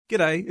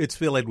G'day, it's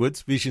Phil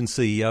Edwards, Vision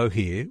CEO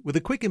here, with a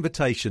quick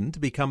invitation to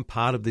become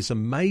part of this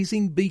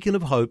amazing beacon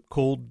of hope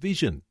called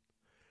Vision.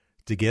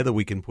 Together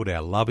we can put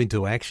our love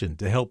into action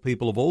to help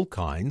people of all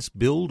kinds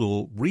build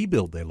or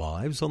rebuild their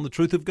lives on the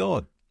truth of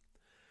God.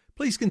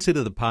 Please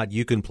consider the part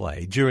you can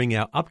play during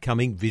our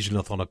upcoming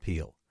Visionathon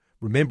appeal,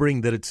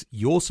 remembering that it's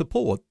your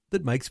support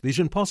that makes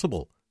Vision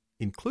possible,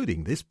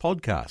 including this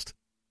podcast.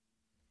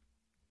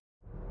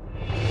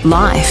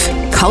 Life,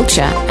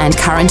 culture and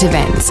current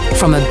events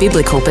from a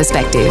biblical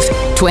perspective.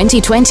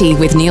 2020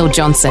 with Neil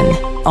Johnson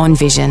on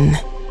Vision.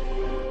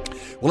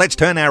 Well, let's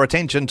turn our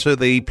attention to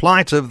the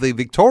plight of the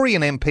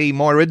Victorian MP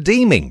Moira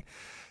Deeming,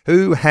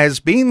 who has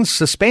been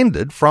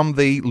suspended from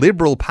the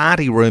Liberal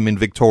Party room in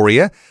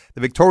Victoria.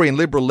 The Victorian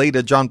Liberal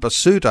leader John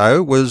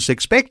Pasuto was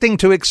expecting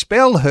to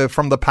expel her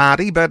from the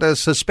party, but a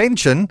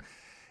suspension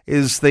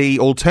is the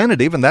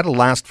alternative, and that'll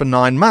last for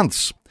 9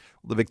 months.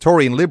 The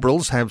Victorian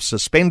Liberals have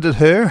suspended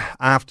her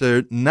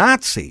after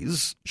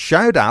Nazis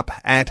showed up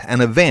at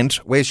an event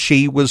where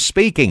she was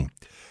speaking.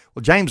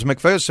 Well, James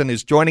Macpherson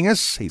is joining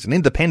us. He's an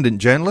independent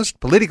journalist,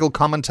 political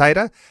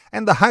commentator,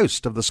 and the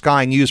host of the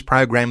Sky News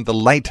program The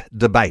Late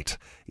Debate.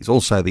 He's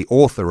also the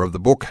author of the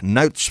book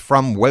Notes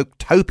from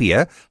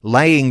Woketopia,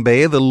 laying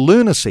bare the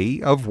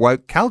lunacy of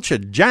woke culture.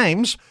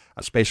 James,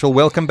 a special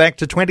welcome back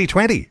to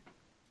 2020.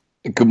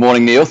 Good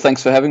morning, Neil.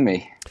 Thanks for having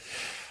me.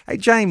 Hey,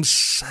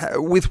 James,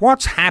 with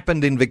what's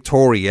happened in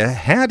Victoria,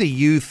 how do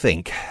you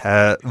think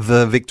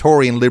the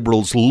Victorian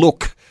Liberals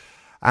look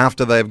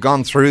after they've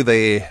gone through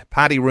their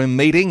party room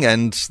meeting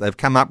and they've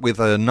come up with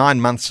a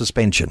 9-month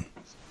suspension?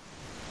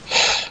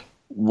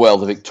 Well,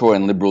 the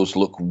Victorian Liberals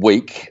look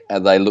weak,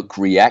 they look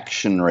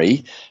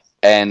reactionary,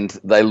 and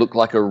they look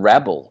like a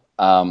rabble.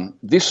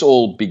 This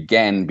all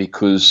began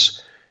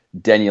because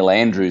Daniel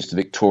Andrews, the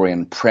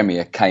Victorian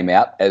Premier, came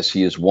out, as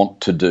he is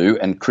wont to do,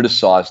 and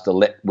criticised the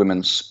Let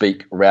Women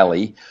Speak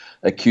rally,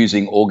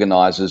 accusing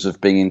organisers of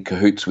being in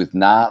cahoots with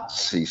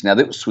Nazis. Now,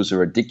 this was a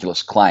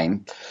ridiculous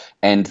claim,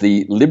 and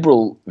the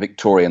Liberal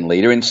Victorian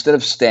leader, instead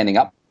of standing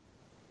up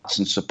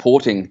and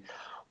supporting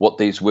what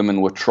these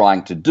women were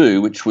trying to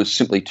do, which was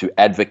simply to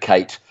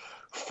advocate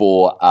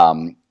for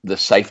the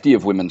safety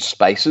of women's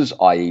spaces,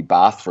 i.e.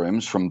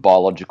 bathrooms, from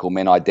biological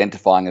men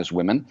identifying as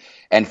women,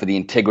 and for the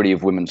integrity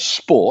of women's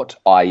sport,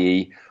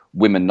 i.e.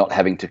 women not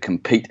having to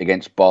compete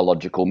against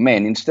biological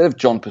men. Instead of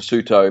John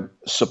Pasuto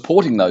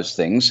supporting those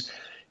things,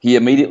 he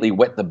immediately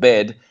wet the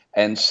bed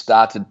and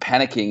started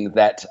panicking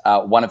that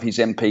one of his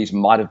MPs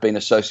might have been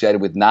associated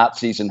with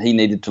Nazis and he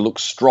needed to look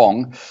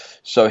strong.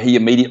 So he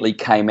immediately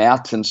came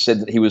out and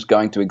said that he was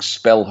going to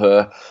expel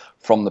her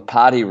from the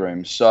party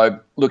room. So,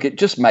 look, it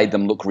just made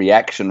them look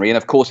reactionary. And,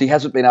 of course, he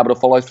hasn't been able to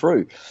follow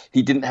through.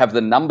 He didn't have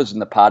the numbers in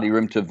the party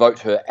room to vote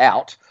her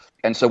out.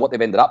 And so what they've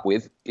ended up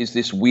with is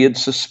this weird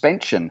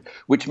suspension,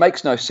 which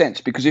makes no sense,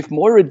 because if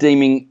Moira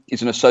Deeming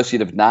is an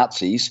associate of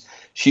Nazis,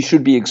 she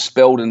should be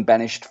expelled and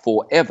banished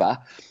forever.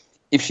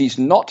 If she's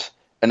not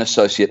an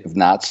associate of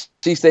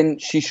Nazis, then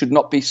she should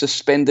not be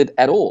suspended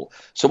at all.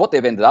 So what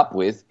they've ended up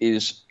with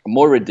is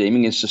Moira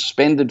Deeming is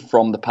suspended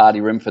from the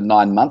party room for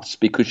 9 months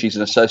because she's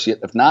an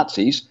associate of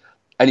Nazis.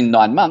 And in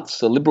 9 months,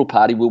 the Liberal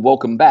Party will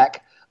welcome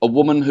back a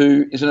woman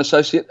who is an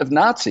associate of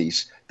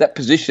Nazis. That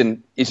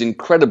position is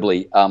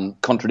incredibly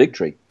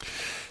contradictory.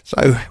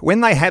 So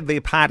when they had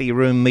their party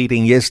room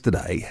meeting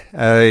yesterday,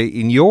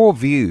 in your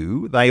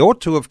view, they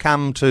ought to have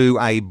come to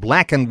a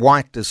black and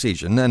white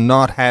decision and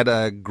not had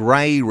a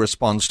grey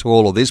response to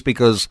all of this,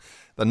 because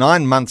the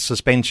 9-month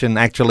suspension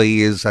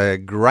actually is a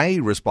grey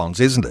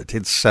response, isn't it?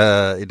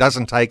 It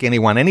doesn't take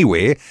anyone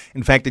anywhere.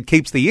 In fact, it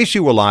keeps the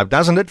issue alive,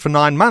 doesn't it, for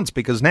 9 months?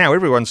 Because now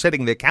everyone's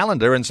setting their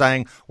calendar and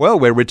saying, well,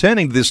 we're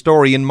returning to this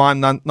story in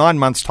 9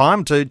 months'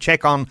 time to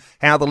check on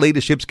how the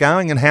leadership's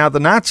going and how the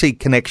Nazi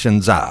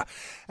connections are.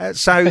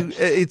 So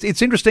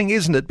it's interesting,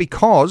 isn't it?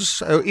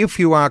 Because if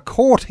you are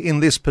caught in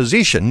this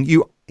position,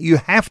 you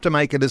have to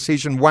make a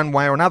decision one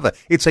way or another.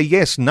 It's a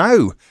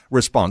yes-no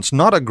response,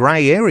 not a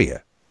grey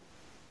area.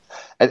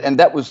 And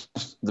that was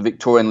the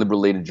Victorian Liberal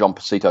leader John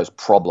Pasuto's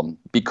problem,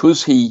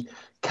 because he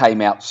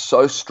came out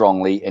so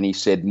strongly and he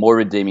said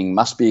Moira Deeming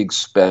must be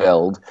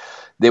expelled.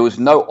 There was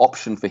no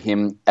option for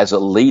him as a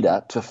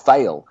leader to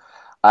fail.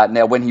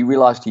 Now, when he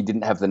realised he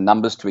didn't have the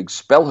numbers to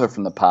expel her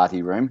from the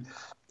party room,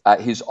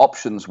 his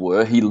options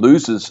were he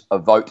loses a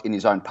vote in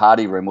his own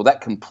party room. Well,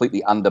 that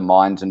completely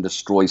undermines and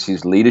destroys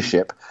his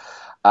leadership.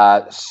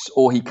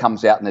 Or he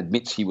comes out and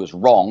admits he was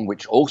wrong,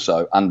 which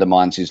also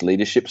undermines his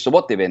leadership. So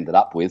what they've ended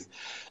up with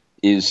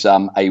is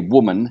a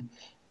woman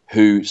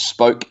who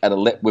spoke at a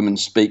Let Women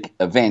Speak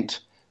event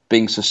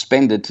being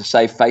suspended to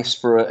save face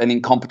for an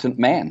incompetent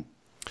man.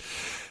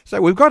 So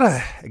we've got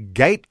a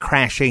gate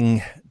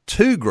crashing,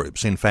 two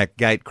groups, in fact,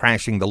 gate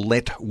crashing the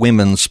Let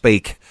Women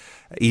Speak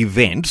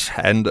event,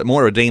 and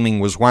Moira Deeming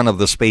was one of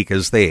the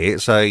speakers there.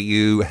 So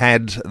you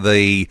had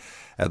the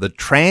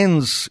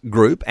trans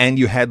group and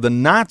you had the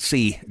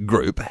Nazi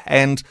group.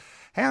 And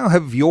how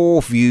have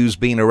your views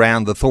been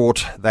around the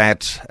thought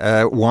that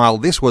while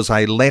this was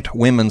a Let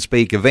Women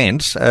Speak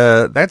event,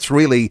 that's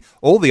really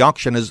all the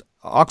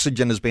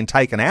oxygen has been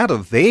taken out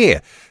of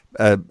their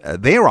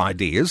their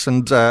ideas,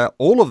 and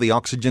all of the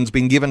oxygen's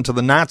been given to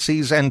the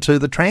Nazis and to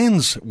the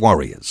trans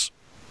warriors.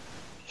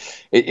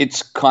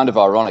 It's kind of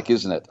ironic,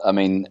 isn't it? I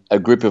mean, a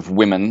group of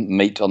women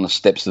meet on the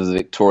steps of the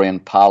Victorian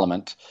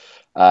Parliament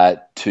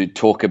to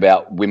talk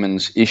about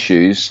women's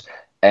issues,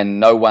 and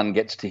no one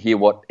gets to hear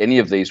what any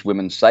of these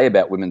women say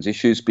about women's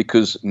issues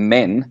because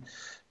men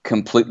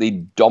completely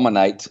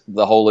dominate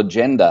the whole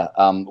agenda.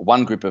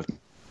 One group of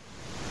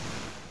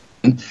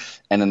men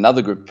and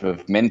another group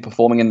of men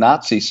performing a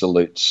Nazi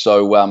salute.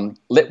 So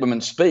let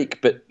women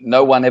speak, but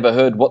no one ever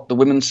heard what the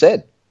women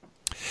said.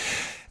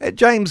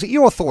 James,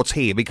 your thoughts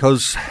here,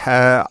 because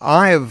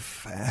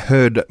I've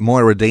heard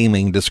Moira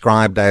Deeming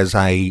described as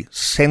a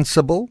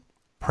sensible,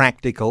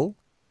 practical,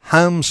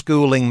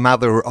 homeschooling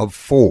mother of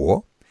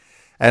 4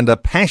 and a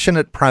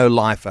passionate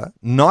pro-lifer,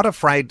 not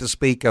afraid to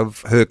speak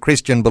of her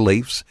Christian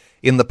beliefs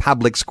in the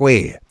public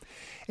square.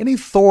 Any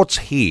thoughts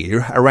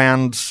here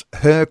around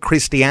her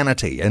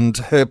Christianity and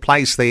her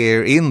place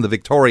there in the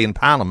Victorian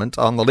Parliament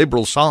on the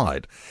Liberal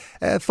side?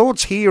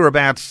 Thoughts here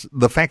about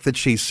the fact that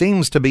she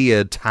seems to be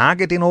a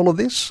target in all of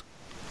this?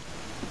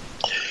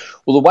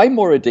 Well, the way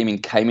Moira Deeming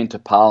came into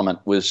Parliament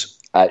was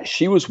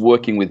she was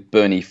working with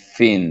Bernie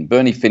Finn.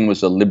 Bernie Finn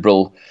was a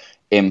Liberal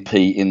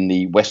MP in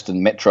the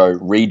Western Metro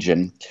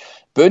region.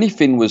 Bernie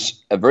Finn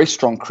was a very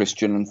strong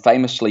Christian and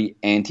famously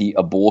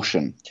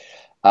anti-abortion.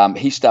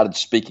 He started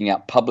speaking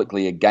out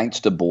publicly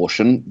against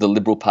abortion. The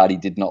Liberal Party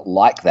did not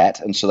like that,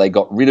 and so they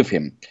got rid of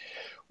him.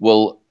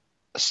 Well,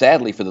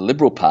 sadly for the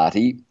Liberal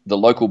Party, the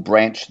local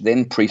branch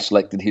then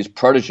pre-selected his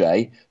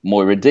protege,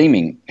 Moira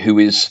Deeming, who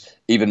is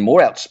even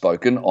more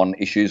outspoken on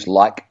issues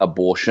like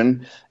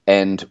abortion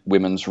and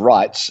women's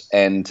rights.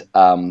 And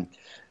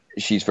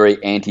she's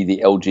very anti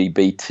the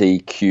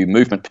LGBTQ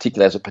movement,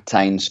 particularly as it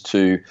pertains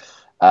to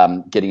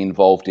getting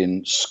involved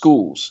in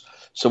schools.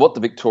 So what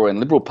the Victorian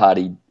Liberal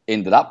Party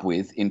ended up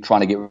with in trying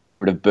to get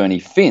rid of Bernie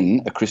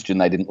Finn, a Christian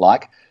they didn't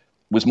like,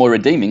 was Moira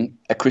Deeming,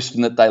 a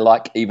Christian that they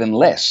like even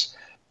less.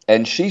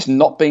 And she's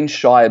not been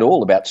shy at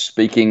all about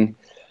speaking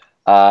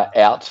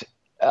out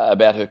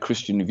about her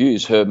Christian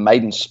views. Her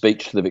maiden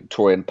speech to the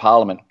Victorian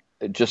Parliament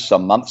just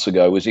some months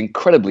ago was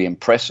incredibly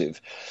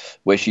impressive,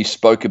 where she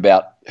spoke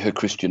about her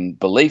Christian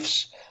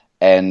beliefs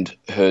and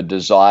her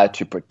desire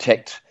to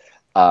protect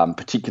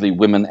particularly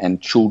women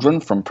and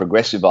children from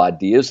progressive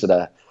ideas that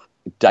are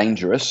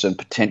dangerous and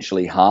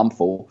potentially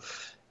harmful.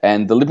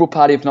 And the Liberal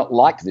Party have not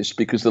liked this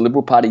because the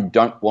Liberal Party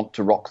don't want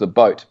to rock the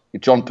boat.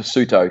 John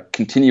Pizzuto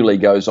continually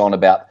goes on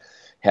about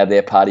how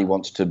their party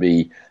wants to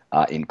be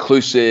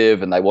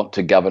inclusive and they want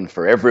to govern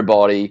for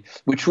everybody,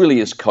 which really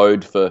is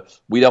code for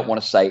we don't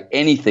want to say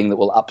anything that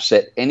will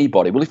upset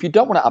anybody. Well, if you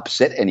don't want to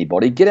upset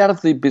anybody, get out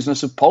of the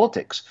business of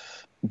politics,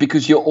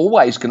 because you're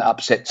always going to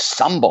upset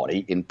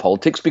somebody in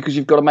politics because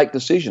you've got to make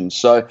decisions.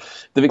 So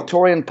the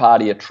Victorian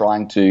Party are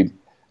trying to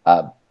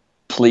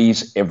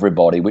please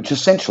everybody, which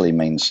essentially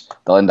means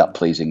they'll end up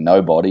pleasing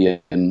nobody.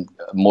 And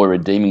Moira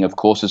Deeming, of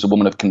course, is a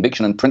woman of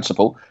conviction and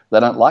principle. They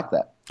don't like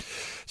that.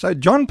 So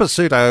John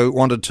Pizzuto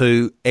wanted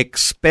to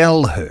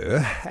expel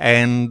her,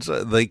 and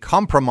the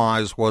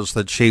compromise was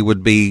that she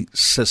would be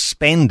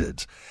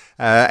suspended.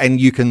 And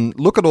you can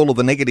look at all of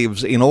the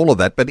negatives in all of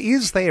that, but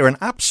is there an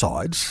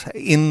upside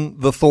in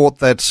the thought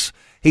that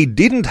he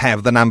didn't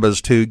have the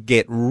numbers to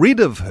get rid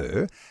of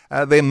her?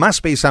 There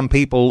must be some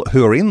people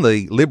who are in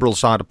the Liberal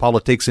side of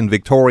politics in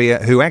Victoria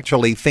who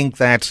actually think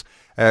that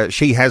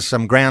she has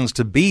some grounds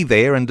to be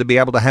there and to be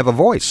able to have a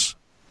voice.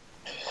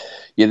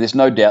 Yeah, there's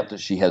no doubt that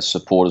she has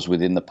supporters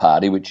within the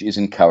party, which is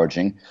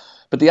encouraging.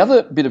 But the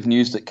other bit of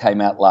news that came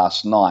out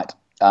last night,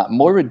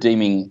 Moira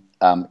Deeming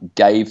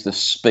gave the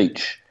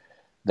speech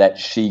that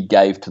she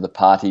gave to the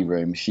party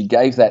room. She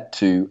gave that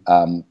to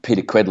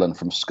Peter Credlin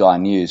from Sky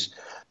News.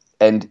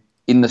 And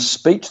in the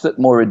speech that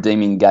Moira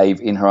Deeming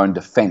gave in her own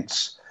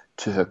defence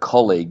to her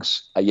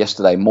colleagues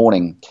yesterday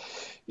morning,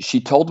 she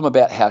told them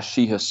about how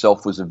she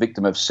herself was a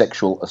victim of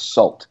sexual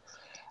assault.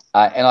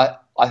 And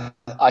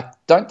I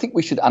don't think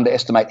we should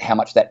underestimate how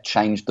much that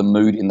changed the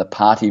mood in the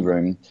party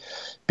room,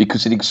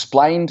 because it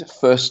explained,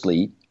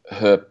 firstly,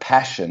 her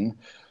passion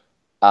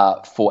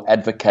for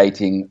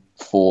advocating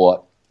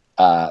for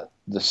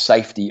the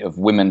safety of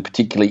women,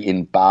 particularly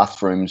in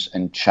bathrooms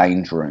and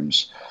change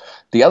rooms.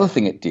 The other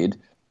thing it did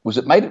was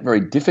it made it very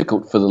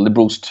difficult for the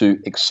Liberals to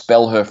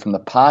expel her from the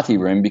party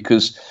room,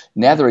 because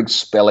now they're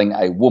expelling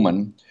a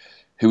woman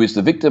who is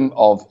the victim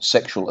of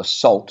sexual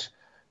assault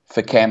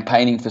for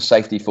campaigning for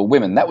safety for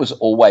women. That was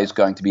always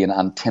going to be an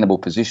untenable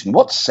position.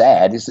 What's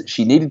sad is that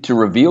she needed to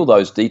reveal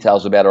those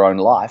details about her own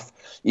life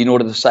in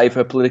order to save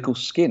her political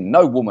skin.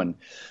 No woman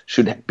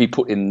should be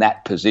put in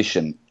that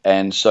position.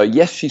 And so,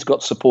 yes, she's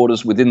got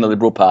supporters within the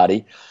Liberal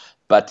Party,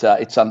 but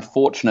it's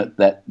unfortunate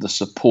that the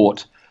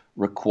support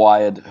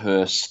required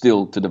her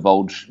still to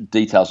divulge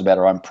details about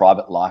her own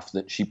private life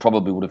that she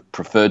probably would have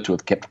preferred to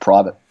have kept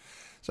private.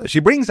 So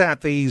she brings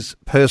out these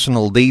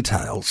personal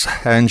details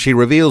and she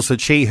reveals that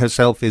she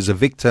herself is a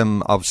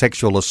victim of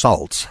sexual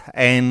assault.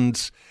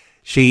 And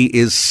she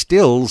is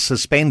still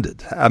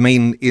suspended. I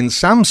mean, in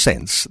some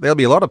sense, there'll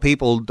be a lot of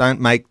people don't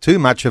make too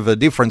much of a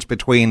difference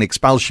between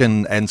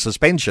expulsion and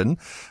suspension.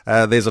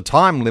 There's a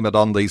time limit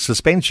on the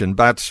suspension,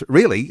 but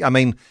really, I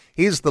mean,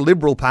 here's the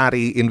Liberal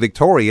Party in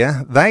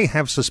Victoria. They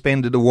have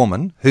suspended a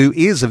woman who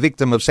is a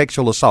victim of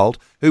sexual assault,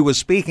 who was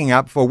speaking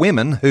up for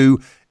women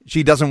who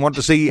she doesn't want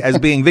to see as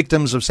being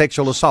victims of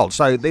sexual assault.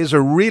 So there's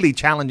a really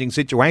challenging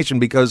situation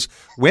because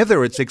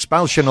whether it's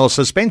expulsion or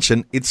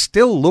suspension, it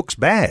still looks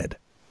bad.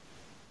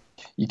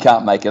 You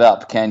can't make it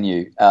up, can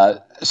you?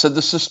 So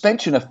the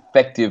suspension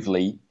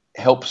effectively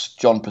helps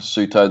John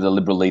Pesutto, the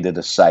Liberal leader,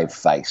 to save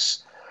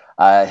face.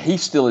 He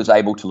still is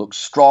able to look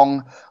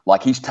strong,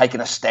 like he's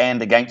taken a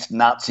stand against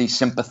Nazi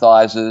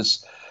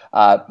sympathisers.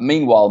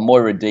 Meanwhile,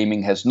 Moira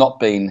Deeming has not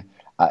been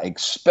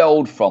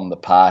expelled from the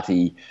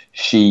party.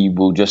 She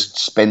will just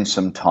spend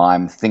some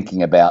time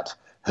thinking about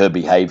her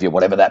behaviour,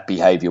 whatever that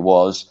behaviour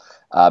was,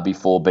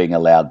 before being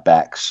allowed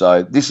back.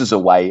 So this is a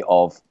way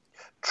of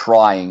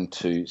trying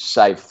to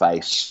save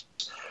face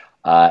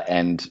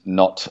and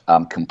not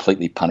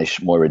completely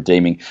punish Moira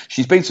Deeming.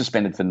 She's been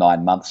suspended for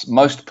 9 months.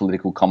 Most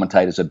political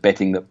commentators are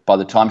betting that by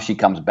the time she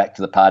comes back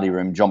to the party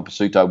room, John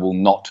Pesutto will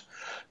not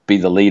be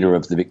the leader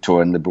of the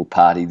Victorian Liberal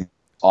Party.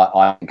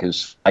 I think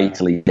has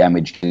fatally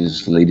damaged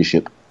his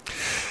leadership.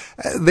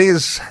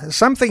 There's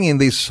something in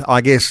this,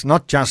 I guess,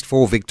 not just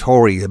for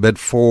Victoria, but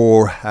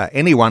for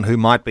anyone who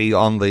might be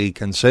on the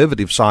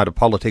conservative side of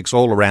politics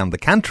all around the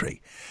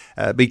country,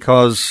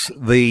 because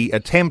the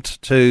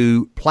attempt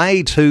to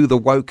play to the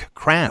woke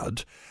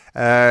crowd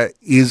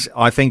is,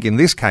 I think, in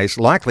this case,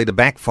 likely to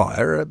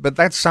backfire. But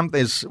that's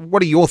something.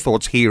 What are your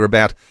thoughts here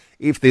about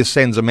if this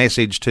sends a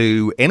message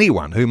to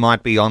anyone who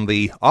might be on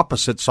the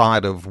opposite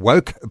side of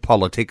woke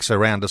politics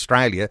around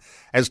Australia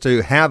as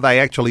to how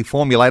they actually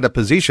formulate a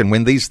position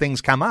when these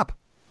things come up?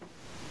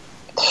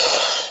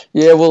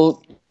 Yeah,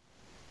 well,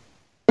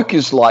 woke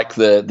is like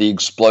the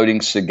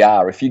exploding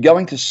cigar. If you're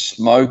going to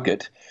smoke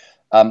it,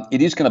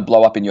 it is going to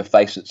blow up in your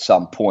face at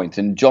some point.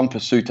 And John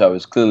Pesutto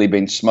has clearly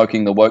been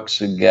smoking the woke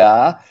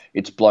cigar.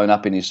 It's blown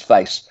up in his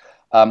face.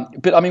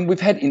 But, I mean, we've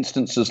had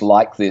instances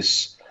like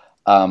this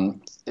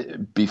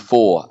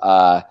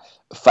before.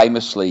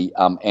 Famously,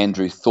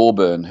 Andrew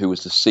Thorburn, who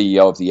was the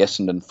CEO of the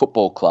Essendon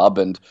Football Club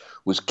and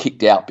was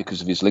kicked out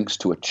because of his links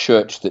to a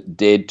church that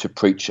dared to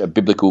preach a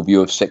biblical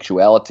view of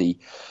sexuality.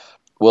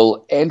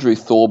 Well, Andrew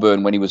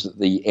Thorburn, when he was at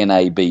the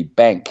NAB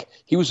Bank,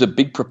 he was a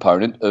big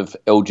proponent of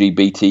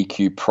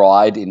LGBTQ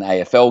pride in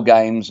AFL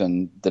games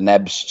and the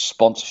NAB's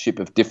sponsorship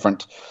of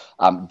different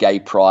gay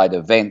pride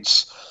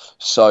events.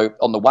 So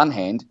on the one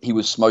hand, he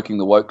was smoking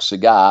the woke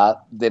cigar.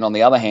 Then on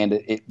the other hand,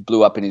 it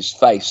blew up in his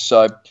face.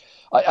 So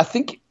I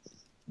think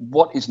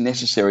what is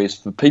necessary is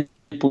for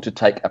people to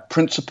take a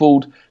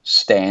principled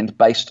stand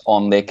based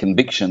on their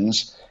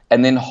convictions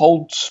and then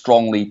hold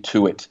strongly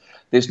to it.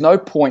 There's no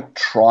point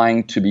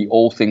trying to be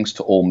all things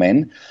to all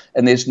men,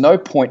 and there's no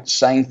point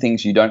saying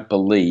things you don't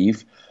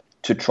believe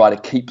to try to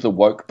keep the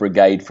woke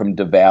brigade from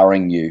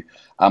devouring you.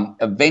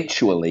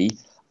 Eventually,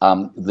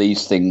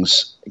 these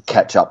things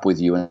catch up with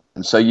you.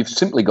 And so you've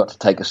simply got to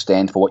take a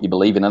stand for what you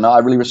believe in. And I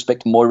really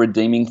respect Moira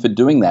Deeming for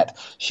doing that.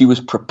 She was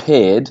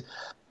prepared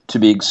to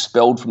be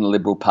expelled from the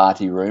Liberal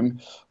Party room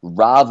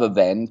rather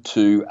than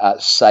to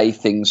say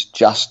things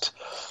just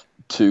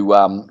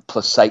to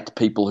placate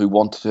people who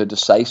wanted her to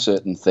say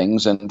certain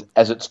things. And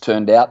as it's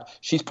turned out,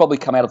 she's probably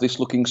come out of this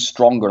looking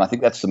stronger. And I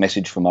think that's the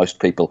message for most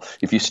people.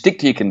 If you stick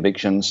to your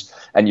convictions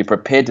and you're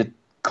prepared to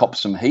cop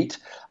some heat,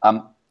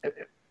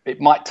 it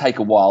might take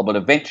a while, but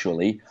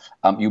eventually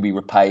you'll be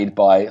repaid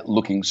by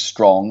looking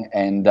strong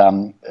and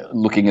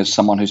looking as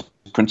someone who's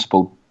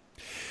principled.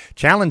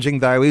 Challenging,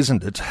 though,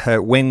 isn't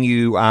it, when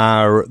you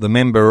are the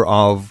member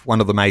of one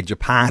of the major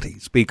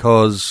parties,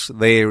 because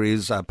there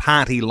is a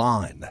party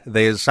line.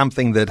 There's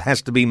something that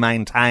has to be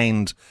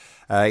maintained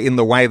in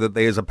the way that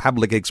there's a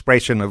public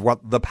expression of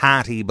what the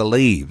party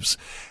believes.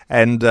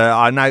 And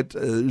I note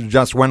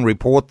just one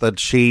report that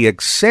she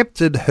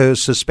accepted her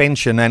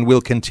suspension and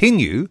will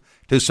continue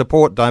to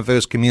support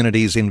diverse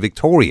communities in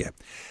Victoria.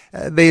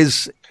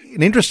 There's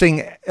an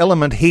interesting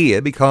element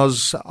here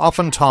because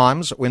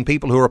oftentimes when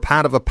people who are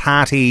part of a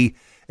party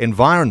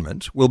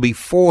environment will be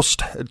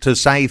forced to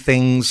say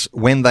things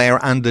when they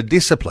are under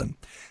discipline.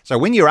 So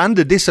when you're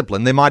under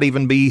discipline, there might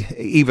even be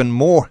even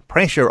more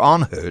pressure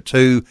on her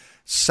to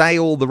say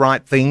all the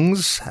right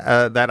things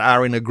that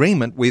are in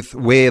agreement with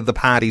where the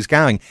party's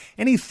going.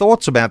 Any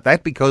thoughts about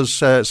that? Because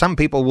some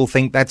people will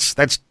think that's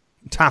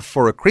tough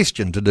for a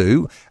Christian to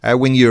do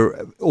when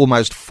you're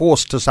almost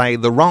forced to say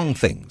the wrong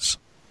things.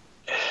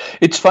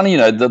 It's funny,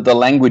 the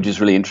language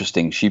is really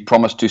interesting. She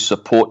promised to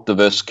support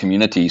diverse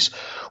communities.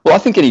 Well, I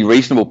think any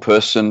reasonable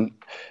person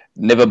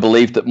never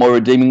believed that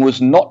Moira Deeming was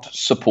not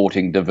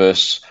supporting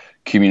diverse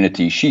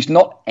communities. She's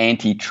not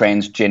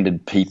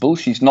anti-transgendered people.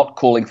 She's not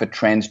calling for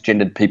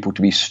transgendered people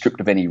to be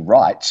stripped of any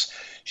rights.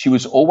 She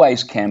was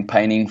always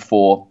campaigning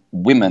for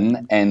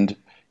women and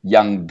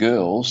young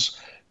girls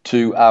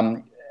to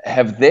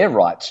have their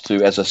rights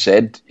to, as I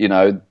said,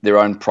 their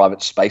own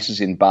private spaces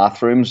in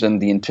bathrooms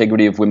and the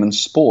integrity of women's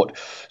sport.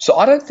 So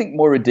I don't think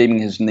Moira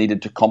Deeming has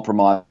needed to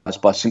compromise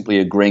by simply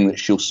agreeing that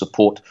she'll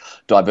support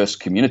diverse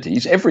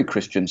communities. Every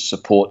Christian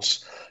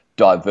supports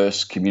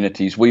diverse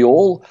communities. We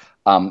all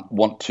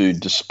want to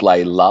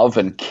display love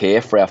and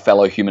care for our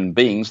fellow human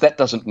beings. That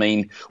doesn't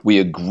mean we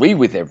agree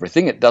with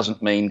everything. It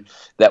doesn't mean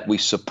that we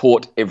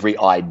support every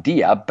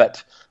idea,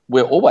 but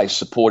we're always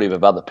supportive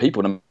of other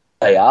people, and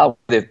they are,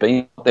 they've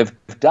been, they've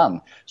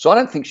done. So I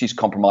don't think she's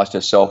compromised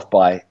herself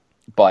by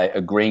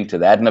agreeing to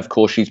that. And of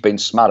course, she's been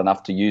smart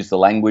enough to use the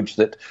language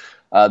that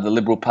the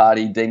Liberal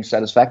Party deems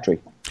satisfactory.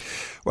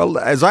 Well,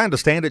 as I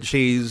understand it,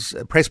 she's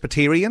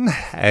Presbyterian,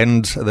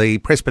 and the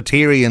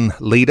Presbyterian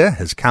leader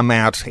has come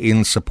out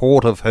in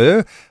support of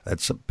her.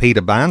 That's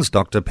Peter Barnes,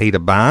 Dr. Peter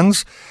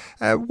Barnes.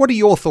 What are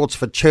your thoughts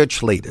for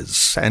church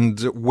leaders and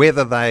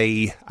whether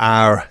they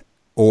are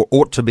or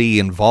ought to be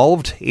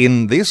involved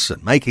in this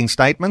and making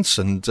statements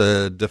and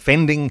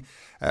defending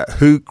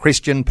who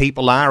Christian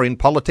people are in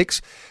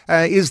politics?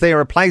 Is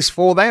there a place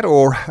for that,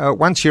 or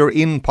once you're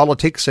in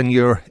politics and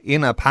you're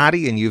in a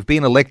party and you've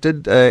been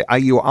elected, are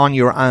you on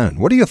your own?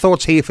 What are your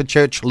thoughts here for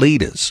church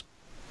leaders?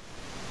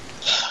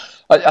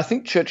 I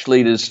think church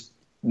leaders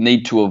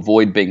need to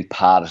avoid being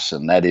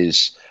partisan. That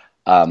is,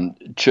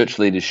 church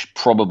leaders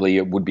probably,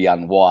 it would be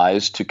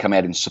unwise to come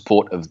out in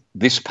support of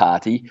this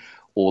party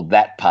or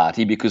that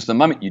party, because the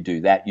moment you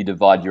do that, you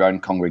divide your own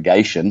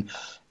congregation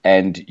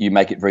and you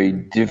make it very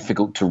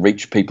difficult to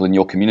reach people in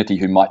your community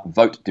who might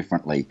vote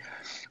differently.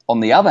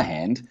 On the other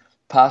hand,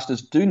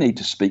 pastors do need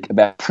to speak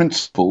about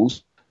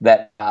principles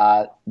that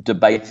are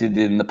debated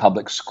in the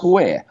public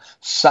square,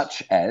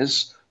 such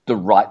as the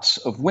rights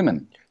of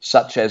women,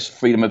 such as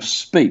freedom of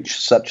speech,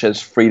 such as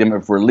freedom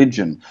of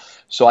religion.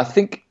 So I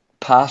think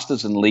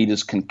pastors and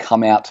leaders can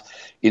come out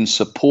in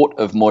support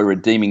of Moira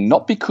Deeming,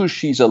 not because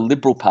she's a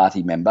Liberal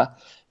Party member,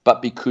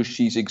 but because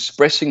she's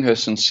expressing her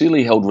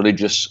sincerely held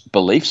religious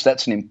beliefs.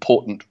 That's an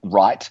important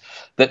right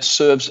that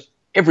serves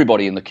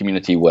everybody in the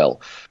community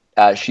well.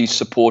 She's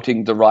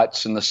supporting the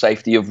rights and the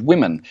safety of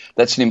women.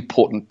 That's an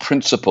important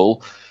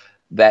principle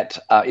that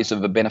is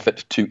of a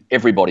benefit to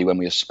everybody when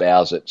we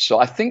espouse it. So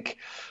I think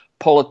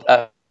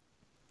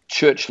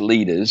church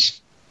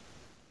leaders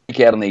speak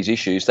out on these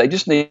issues. They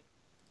just need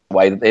a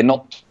way that they're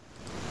not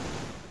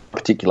a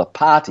particular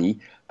party,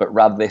 but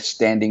rather they're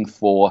standing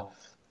for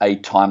a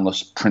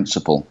timeless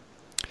principle.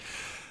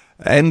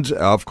 And,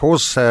 of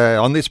course,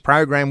 on this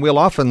program, we'll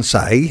often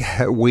say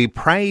we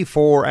pray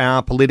for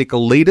our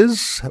political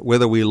leaders,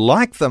 whether we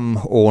like them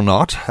or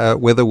not,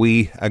 whether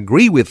we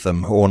agree with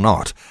them or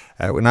not.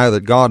 We know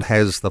that God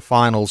has the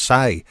final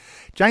say.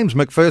 James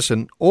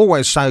Macpherson,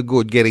 always so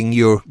good getting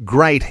your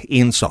great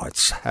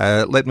insights.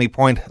 Let me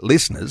point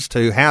listeners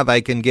to how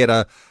they can get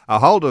a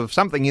hold of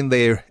something in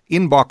their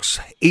inbox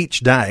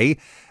each day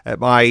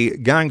by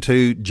going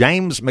to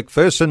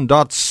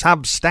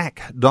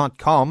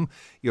jamesmacpherson.substack.com.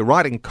 You're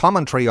writing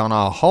commentary on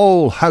a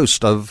whole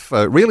host of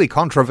really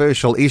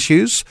controversial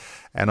issues,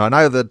 and I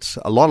know that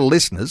a lot of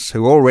listeners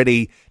who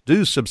already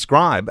do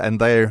subscribe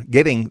and they're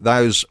getting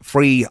those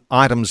free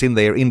items in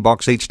their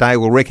inbox each day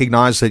will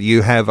recognise that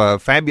you have a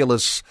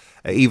fabulous,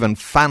 even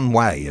fun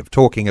way of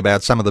talking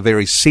about some of the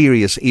very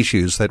serious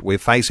issues that we're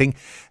facing.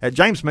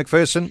 James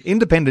Macpherson,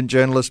 independent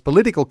journalist,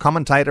 political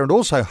commentator, and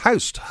also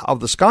host of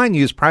the Sky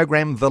News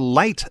program The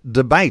Late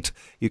Debate.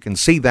 You can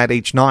see that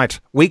each night,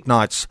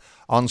 weeknights,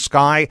 on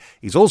Sky.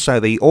 He's also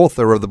the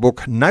author of the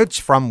book Notes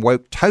from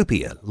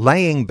Woketopia,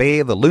 Laying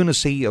Bare the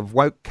Lunacy of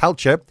Woke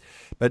Culture.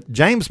 But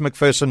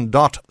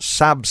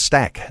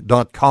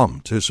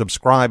jamesmacpherson.substack.com to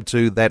subscribe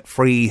to that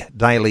free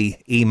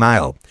daily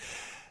email.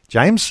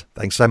 James,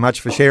 thanks so much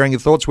for sharing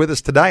your thoughts with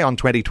us today on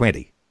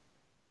 2020.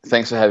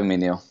 Thanks for having me,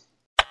 Neil.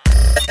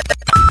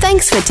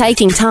 Thanks for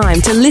taking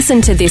time to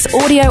listen to this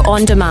audio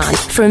on demand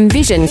from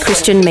Vision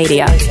Christian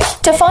Media.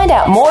 To find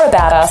out more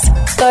about us,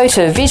 go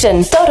to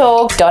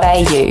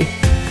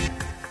vision.org.au.